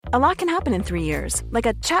A lot can happen in 3 years, like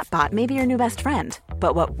a chatbot may be your new best friend.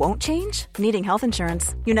 But what won't change? Needing health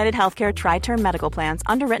insurance. United Healthcare Tri-Term Medical Plans,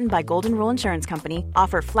 underwritten by Golden Rule Insurance Company,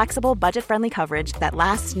 offer flexible, budget-friendly coverage that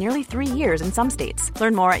lasts nearly 3 years in some states.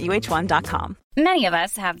 Learn more at uh1.com. Many of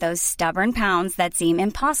us have those stubborn pounds that seem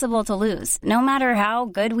impossible to lose, no matter how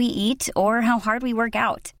good we eat or how hard we work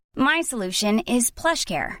out. My solution is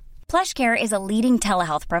PlushCare. PlushCare is a leading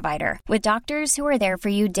telehealth provider with doctors who are there for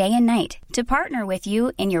you day and night to partner with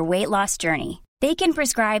you in your weight loss journey. They can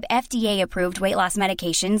prescribe FDA-approved weight loss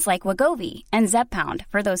medications like Wegovy and Zepbound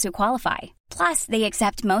for those who qualify. Plus, they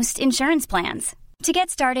accept most insurance plans. To get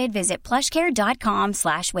started, visit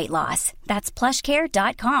plushcare.com/weightloss. That's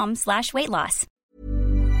plushcare.com/weightloss.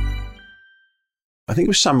 I think it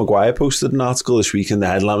was Sam Maguire posted an article this week, and the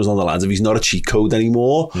headline was on the lines of he's not a cheat code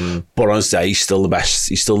anymore, but on his day he's still the best.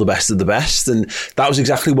 He's still the best of the best, and that was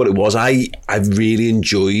exactly what it was. I really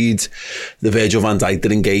enjoyed the Virgil van Dijk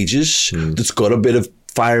that engages. That's got a bit of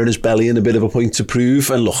fire in his belly and a bit of a point to prove.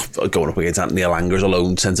 And look, going up against Anthony Elanga as a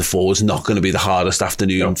lone centre forward is not going to be the hardest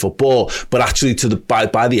afternoon in football. But actually,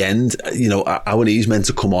 by the end, you know, our knees meant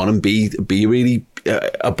to come on and be really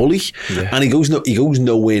a bully, and he goes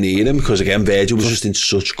nowhere near him because again Virgil was just in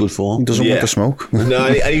such good form. He doesn't want to smoke. No,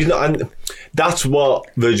 and he's not. And that's what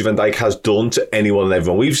Virgil van Dijk has done to anyone and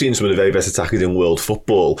everyone. We've seen some of the very best attackers in world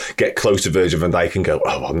football get close to Virgil van Dijk and go,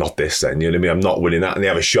 "Oh, I'm not this then." You know what I mean? I'm not winning that, and they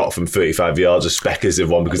have a shot from 35 yards, a speculative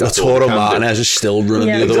one, because that's all Lautaro Martinez is still running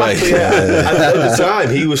the other way. Yeah. And at the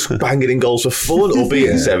time, he was banging in goals for fun,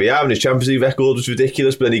 albeit in Serie A, and his Champions League record was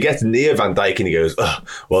ridiculous. But then he gets near Van Dijk and he goes, "Oh,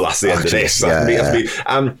 well, that's the end of this."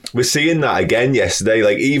 We're seeing that again yesterday,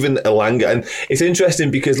 like even Elanga. And it's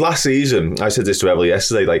interesting because last season, I said this to Emily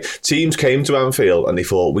yesterday, like teams came to Anfield and they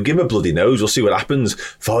thought, we give him a bloody nose, we'll see what happens.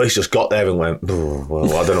 Forest just got there and went, oh,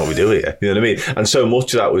 well, I don't know what we do here. You know what I mean? And so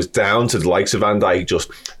much of that was down to the likes of Van Dijk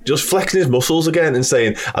just flexing his muscles again and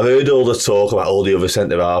saying, I've heard all the talk about all the other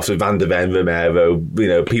centre-halves, Van der Ven, Romero, you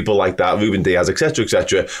know, people like that, Ruben Diaz, etc.,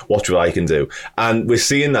 etc. Watch what I can do. And we're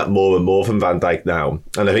seeing that more and more from Van Dijk now.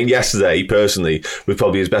 And I think yesterday, personally, was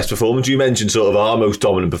probably his best performance. You mentioned sort of our most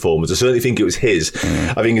dominant performance. I certainly think it was his.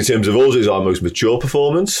 I think in terms of us, it was our most mature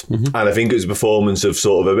performance. And I think it was a performance of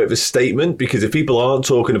sort of a bit of a statement, because if people aren't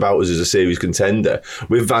talking about us as a serious contender,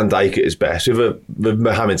 with Van Dijk at his best, with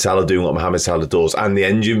Mohamed Salah doing what Mohamed Salah does, and the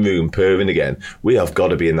engine room purring again, we have got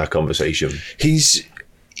to be in that conversation. He's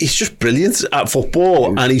just brilliant at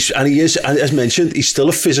football, and he is, as mentioned, he's still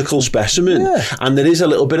a physical specimen. And there is a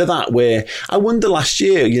little bit of that where I wonder last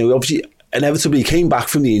year, you know, obviously inevitably he came back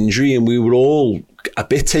from the injury and we were all a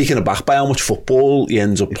bit taken aback by how much football he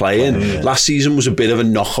ends up playing. Last season was a bit of a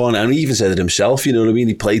knock on, and he even said it himself, you know what I mean?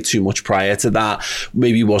 He played too much prior to that.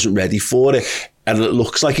 Maybe he wasn't ready for it. And it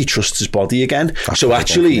looks like he trusts his body again. So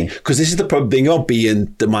actually, because this is the thing about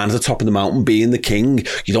being the man at the top of the mountain, being the king,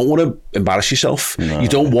 you don't want to embarrass yourself. You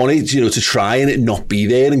don't want it, you know, to try and it not be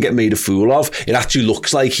there and get made a fool of. It actually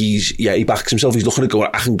looks like he backs himself. He's looking to go,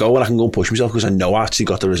 I can go and push myself because I know I actually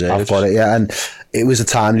got the reserves. I've got it, yeah. And it was a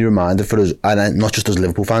timely reminder for us, and not just as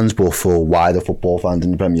Liverpool fans, but for wider football fans in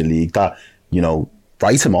the Premier League, that, you know,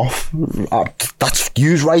 write him off.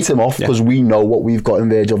 Write him off, because we know what we've got in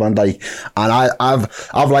Virgil van Dijk. And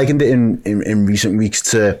I've likened it in recent weeks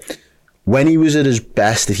to when he was at his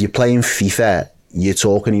best. If you're playing FIFA, you're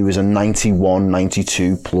talking he was a 91,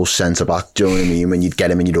 92 plus centre-back, do you know what I mean? When you'd get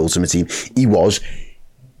him in your ultimate team. He was.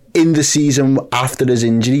 In the season after his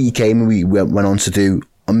injury, he came and we went on to do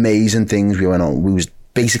amazing things. We was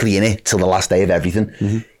basically in it till the last day of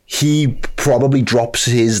everything. He probably drops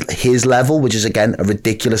his level, which is again a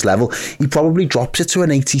ridiculous level. He probably drops it to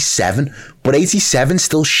an 87, but 87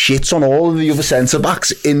 still shits on all of the other centre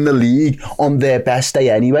backs in the league on their best day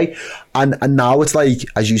anyway. And now it's like,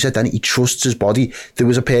 as you said, Danny, he trusts his body. There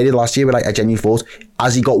was a period last year where I genuinely thought,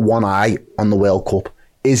 has he got one eye on the World Cup?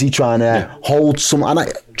 Is he trying to hold some? And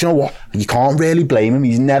do you know what? You can't really blame him.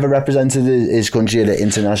 He's never represented his country at an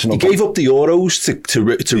international. He gave up the Euros to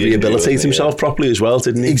rehabilitate himself properly as well,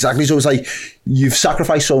 didn't he? Exactly. So it's like, you've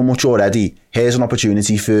sacrificed so much already. Here's an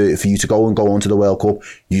opportunity for you to go on to the World Cup.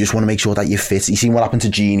 You just want to make sure that you're fit. You seen what happened to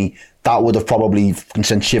Gini. That would have probably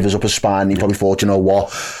sent shivers up his spine. He probably thought, you know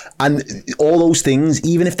what? And all those things,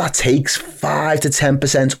 even if that takes 5 to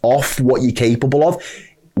 10% off what you're capable of,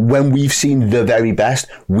 when we've seen the very best,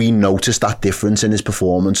 we notice that difference in his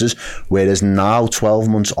performances. Whereas now, 12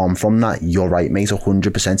 months on from that, you're right, mate,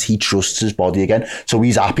 100%. He trusts his body again. So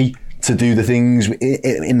he's happy to do the things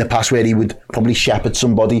in the past where he would probably shepherd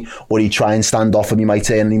somebody, or he'd try and stand off and he might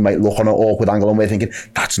turn and he might look on an awkward angle, and we're thinking,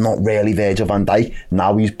 that's not really Virgil van Dijk.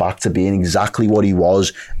 Now he's back to being exactly what he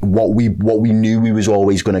was, what we knew we was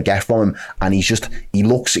always going to get from him. And he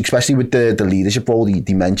looks, especially with the leadership role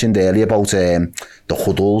he mentioned earlier about the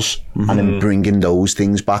huddles, and then bringing those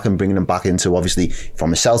things back and bringing them back into, obviously,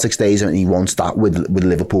 from the Celtics days, and he wants that with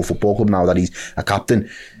Liverpool Football Club now that he's a captain.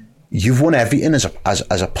 You've won everything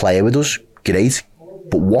as a player with us, great.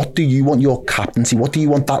 But what do you want your captaincy? What do you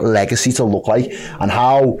want that legacy to look like? And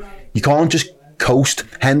how you can't just coast.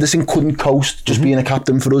 Henderson couldn't coast just being a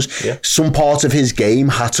captain for us. Yeah. Some parts of his game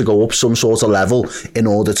had to go up some sort of level in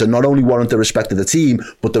order to not only warrant the respect of the team,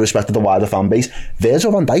 but the respect of the wider fan base.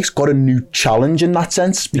 Virgil van Dijk's got a new challenge in that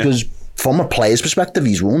sense, because from a player's perspective,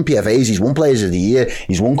 he's won PFAs, he's won Players of the Year,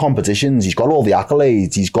 he's won competitions, he's got all the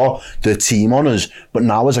accolades, he's got the team honours. But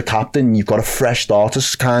now as a captain, you've got a fresh start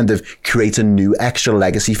to kind of create a new extra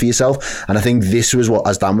legacy for yourself. And I think this was what,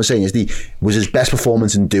 as Dan was saying, was his best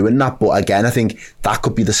performance in doing that. But again, I think that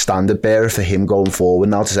could be the standard bearer for him going forward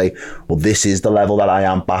now, to say, well, this is the level that I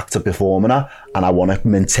am back to performing at, and I want to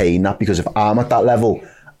maintain that, because if I'm at that level,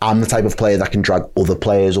 I'm the type of player that can drag other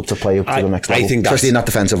players up to play up to the next level, especially in that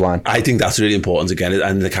defensive line. I think that's really important again,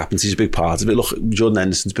 and the captaincy is a big part of it. Look, Jordan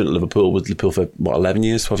Henderson's been at Liverpool for 11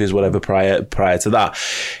 years, 12 years, whatever. Prior to that,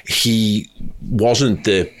 he wasn't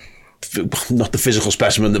not the physical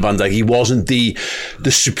specimen of Van Dijk. He wasn't the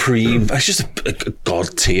supreme. He's just a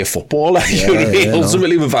god tier footballer.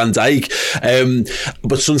 Ultimately with Van Dijk.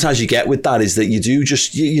 But sometimes you get with that is that you do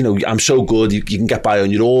just, I'm so good. You can get by on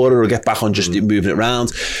your order or get back on just moving it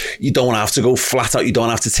around. You don't have to go flat out. You don't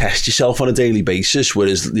have to test yourself on a daily basis.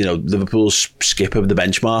 Whereas Liverpool's skipper, the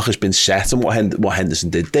benchmark has been set on what Henderson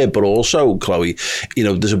did there. But also, Chloe,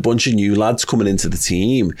 there's a bunch of new lads coming into the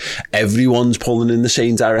team. Everyone's pulling in the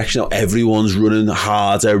same direction. Everyone's running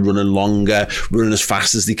harder, running longer, running as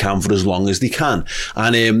fast as they can for as long as they can.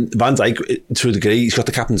 And Van Dijk, to a degree, he's got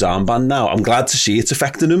the captain's armband now. I'm glad to see it's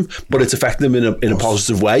affecting him, but it's affecting him in a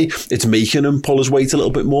positive way. It's making him pull his weight a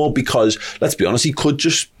little bit more, because, let's be honest, he could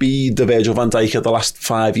just be the Virgil van Dijk of the last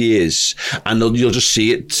 5 years, and you'll just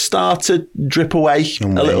see it start to drip away a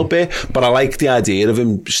little bit. But I like the idea of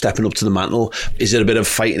him stepping up to the mantle. Is it a bit of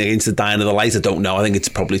fighting against the dying of the light? I don't know. I think it's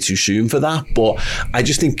probably too soon for that. But I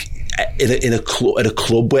just think at a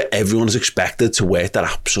club where everyone is expected to work their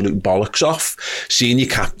absolute bollocks off, seeing your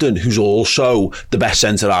captain, who's also the best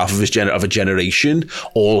centre half of a generation,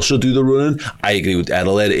 also do the running. I agree with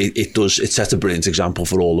Errol. It sets a brilliant example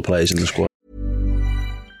for all the players in the squad.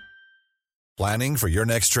 Planning for your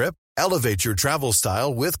next trip? Elevate your travel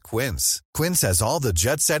style with Quince. Quince has all the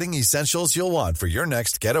jet-setting essentials you'll want for your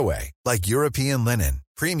next getaway, like European linen,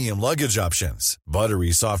 premium luggage options,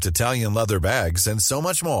 buttery soft Italian leather bags, and so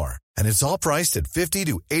much more. And it's all priced at 50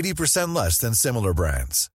 to 80% less than similar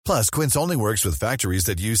brands. Plus, Quince only works with factories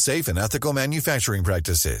that use safe and ethical manufacturing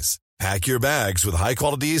practices. Pack your bags with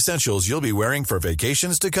high-quality essentials you'll be wearing for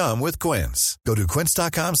vacations to come with Quince. Go to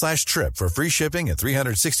quince.com/trip for free shipping and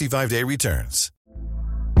 365-day returns.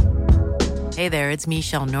 Hey there, it's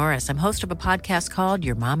Michelle Norris. I'm host of a podcast called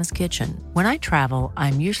Your Mama's Kitchen. When I travel,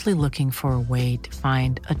 I'm usually looking for a way to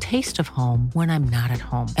find a taste of home when I'm not at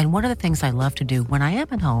home. And one of the things I love to do when I am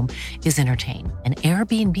at home is entertain. And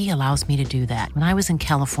Airbnb allows me to do that. When I was in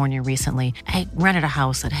California recently, I rented a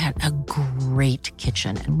house that had a great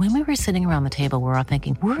kitchen. And when we were sitting around the table, we were all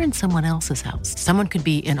thinking, we're in someone else's house. Someone could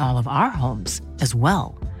be in all of our homes as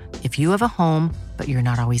well. If you have a home, but you're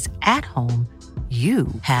not always at home, you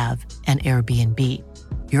have an Airbnb.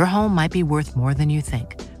 Your home might be worth more than you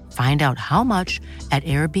think. Find out how much at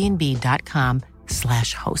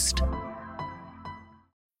airbnb.com/host.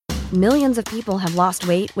 Millions of people have lost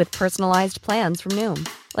weight with personalized plans from Noom.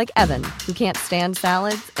 Like Evan, who can't stand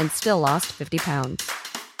salads and still lost 50 pounds.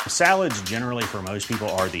 Salads generally for most people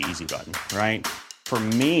are the easy button, right? For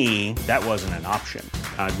me, that wasn't an option.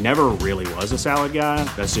 I never really was a salad guy.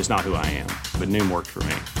 That's just not who I am. But Noom worked for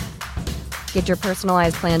me. Get your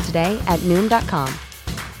personalized plan today at Noom.com.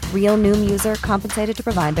 Real Noom user compensated to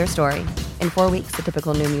provide their story. In 4 weeks, the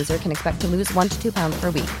typical Noom user can expect to lose 1 to 2 pounds per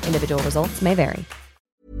week. Individual results may vary.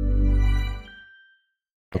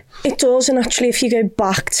 It does, and actually if you go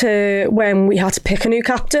back to when we had to pick a new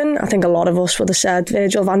captain, I think a lot of us would have said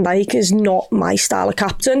Virgil van Dijk is not my style of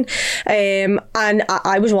captain, and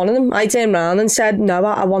I was one of them. I turned around and said, no,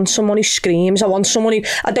 I want someone who screams. I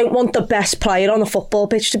don't want the best player on the football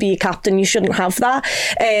pitch to be your captain. You shouldn't have that,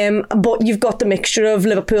 but you've got the mixture of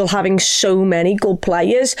Liverpool having so many good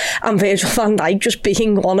players and Virgil van Dijk just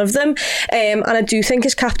being one of them, and I do think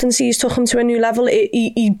his captaincy has took him to a new level.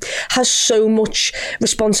 He has so much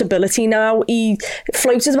respect responsibility now. He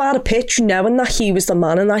floated about a pitch knowing that he was the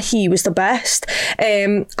man and that he was the best.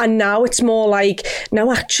 And now it's more like,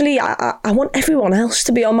 no, actually, I want everyone else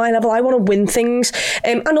to be on my level. I want to win things.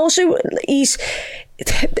 And also, he's...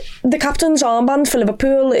 the captain's armband for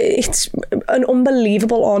Liverpool, it's an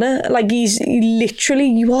unbelievable honour. Like,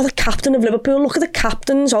 you are the captain of Liverpool. Look at the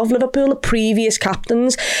captains of Liverpool, the previous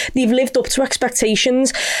captains. They've lived up to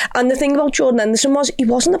expectations. And the thing about Jordan Henderson was, he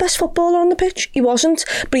wasn't the best footballer on the pitch. He wasn't.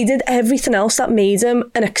 But he did everything else that made him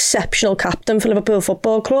an exceptional captain for Liverpool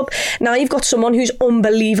Football Club. Now you've got someone who's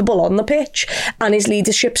unbelievable on the pitch, and his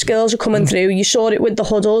leadership skills are coming through. You saw it with the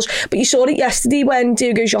huddles, but you saw it yesterday when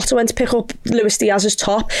Diogo Jota went to pick up Luis Diaz's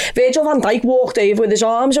top. Virgil van Dijk walked over with his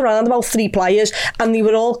arms around about 3 players, and they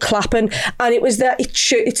were all clapping. And it was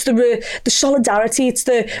it's the solidarity. It's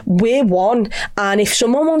the we're one. And if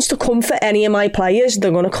someone wants to come for any of my players,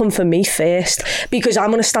 they're going to come for me first, because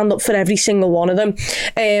I'm going to stand up for every single one of them.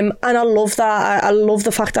 And I love that. I love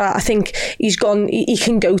the fact that I think he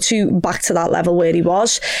can go back to that level where he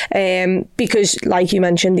was. Because, like you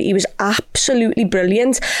mentioned, he was absolutely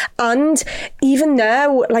brilliant. And even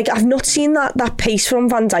now, like, I've not seen that pace from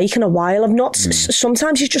Van Dijk in a while.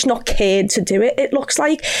 Sometimes he's just not cared to do it, it looks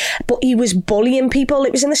like. But he was bullying people.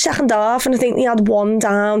 It was in the second half, and I think they had one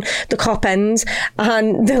down the cop end,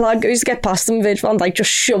 and the lad goes to get past him. Virgil van Dijk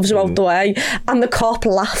just shoves him out the way, and the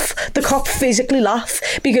cop physically laugh,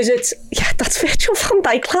 because that's Virgil van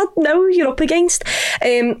Dijk, lad. No, you're up against.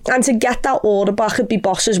 And to get that order back would be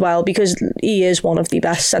boss as well, because he is one of the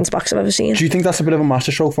best centre-backs I've ever seen. Do you think that's a bit of a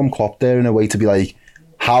masterstroke from Klopp there, in a way, to be like,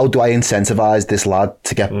 how do I incentivise this lad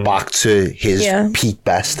to get back to his peak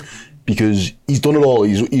best? Because he's done it all.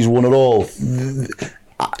 He's won it all.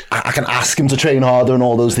 I can ask him to train harder and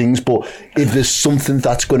all those things, but if there's something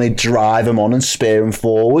that's going to drive him on and spur him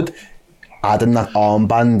forward, adding that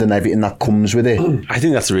armband and everything that comes with it. I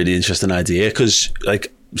think that's a really interesting idea, because,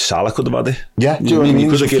 like, Salah could have had it. Yeah, do you know what I mean?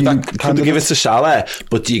 You could have given it to Salah,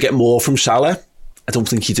 but do you get more from Salah? I don't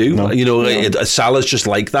think you do. No. You know, Salah's just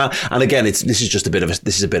like that. And again, this is a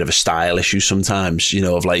bit of a style issue sometimes. You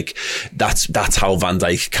know, of like that's how Van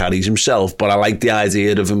Dijk carries himself. But I like the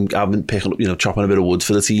idea of him picking up, chopping a bit of wood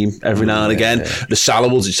for the team every now and again. Yeah. The Salah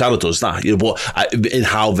does that. You know, but in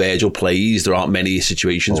how Virgil plays, there aren't many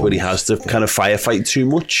situations where he has to kind of firefight too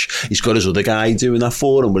much. He's got his other guy doing that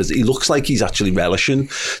for him, but he looks like he's actually relishing.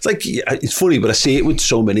 It's like, it's funny, but I see it with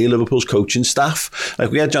so many of Liverpool's coaching staff.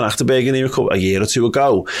 Like, we had John Achterberg in here a year or two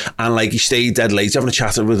ago, and like he stayed dead late having a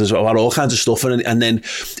chat with us about all kinds of stuff, and then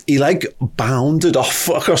he like bounded off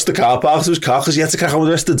across the car park to his car because he had to crack on with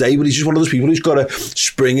the rest of the day. But he's just one of those people who's got a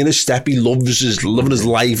spring in his step. He loving his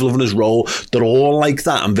life, loving his role. They're all like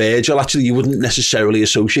that. And Virgil, actually, you wouldn't necessarily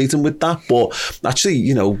associate him with that, but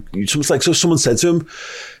actually, someone said to him,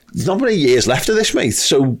 there's not many years left of this, mate.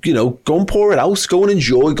 So, go and pour it out. Go and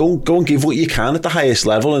enjoy. Go and give what you can at the highest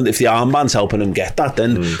level. And if the armband's helping him get that,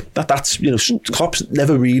 then that's, Klopp's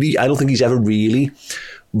never really, I don't think he's ever really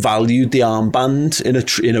valued the armband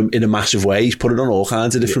in a massive way. He's put it on all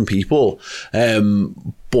kinds of different people.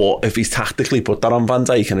 But if he's tactically put that on Van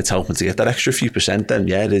Dijk and it's helping to get that extra few %, then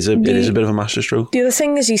it is a bit of a masterstroke. The other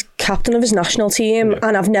thing is he's captain of his national team,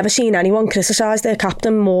 and I've never seen anyone criticise their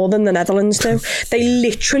captain more than the Netherlands do. They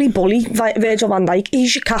literally bully Virgil van Dijk.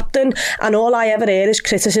 He's your captain, and all I ever hear is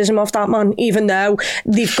criticism of that man, even though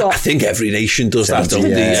they've got... I think every nation does that, don't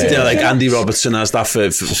they? Yeah. Like Andy Robertson has that for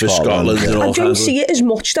Scotland. And all I don't see it as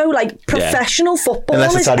much, though. Like, professional football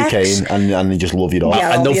unless it's Harry Kane and they just love you all.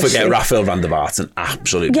 Yeah, and don't forget Raphael van der Vaarten,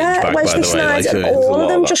 absolutely. Wesley Sneijder, all of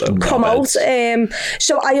them just come out.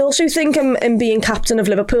 So I also think him being captain of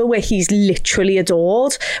Liverpool, where he's literally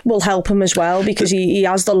adored, will help him as well, because he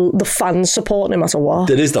has the fans supporting him no matter what.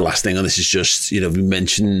 There is the last thing, and this is just, we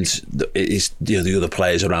mentioned the other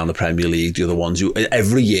players around the Premier League, the other ones who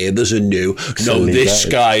every year there's a new, this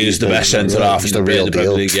guy is the best centre-half in the real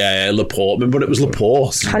Premier League. Yeah, Laporte. Remember when it was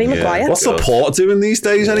Laporte? Harry Maguire. What's Laporte doing these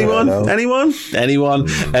days? Anyone?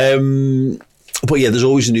 But yeah, there's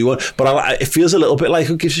always a new one. But it feels a little bit like,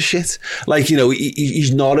 who gives a shit? Like,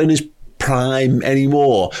 he's not in his prime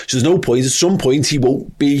anymore. So there's no point. At some point, he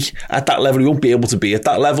won't be at that level. He won't be able to be at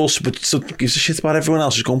that level. So gives a shit about everyone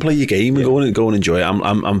else. Just go and play your game and go and enjoy it.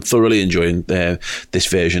 I'm thoroughly enjoying this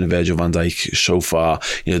version of Virgil van Dijk so far.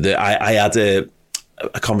 I had a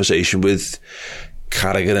conversation with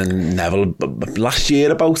Carragher and Neville last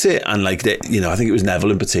year about it, and I think it was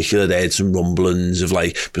Neville in particular. They had some rumblings of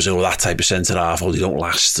that type of centre half, they don't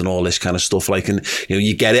last and all this kind of stuff.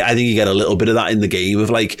 You get it. I think you get a little bit of that in the game of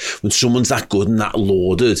when someone's that good and that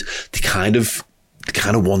lauded, they kind of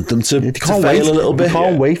want them to fail a little bit. You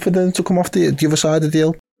can't wait for them to come off the other side of the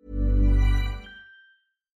deal.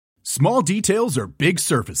 Small details or big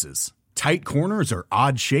surfaces, tight corners or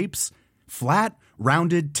odd shapes, flat,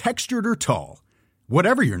 rounded, textured, or tall.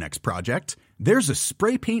 Whatever your next project, there's a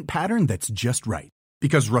spray paint pattern that's just right.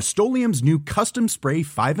 Because Rust-Oleum's new Custom Spray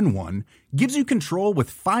 5-in-1 gives you control with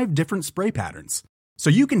 5 different spray patterns. So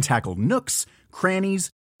you can tackle nooks, crannies,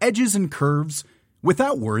 edges, and curves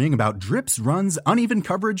without worrying about drips, runs, uneven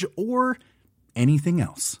coverage, or anything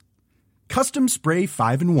else. Custom Spray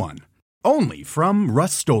 5-in-1. Only from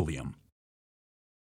Rust-Oleum.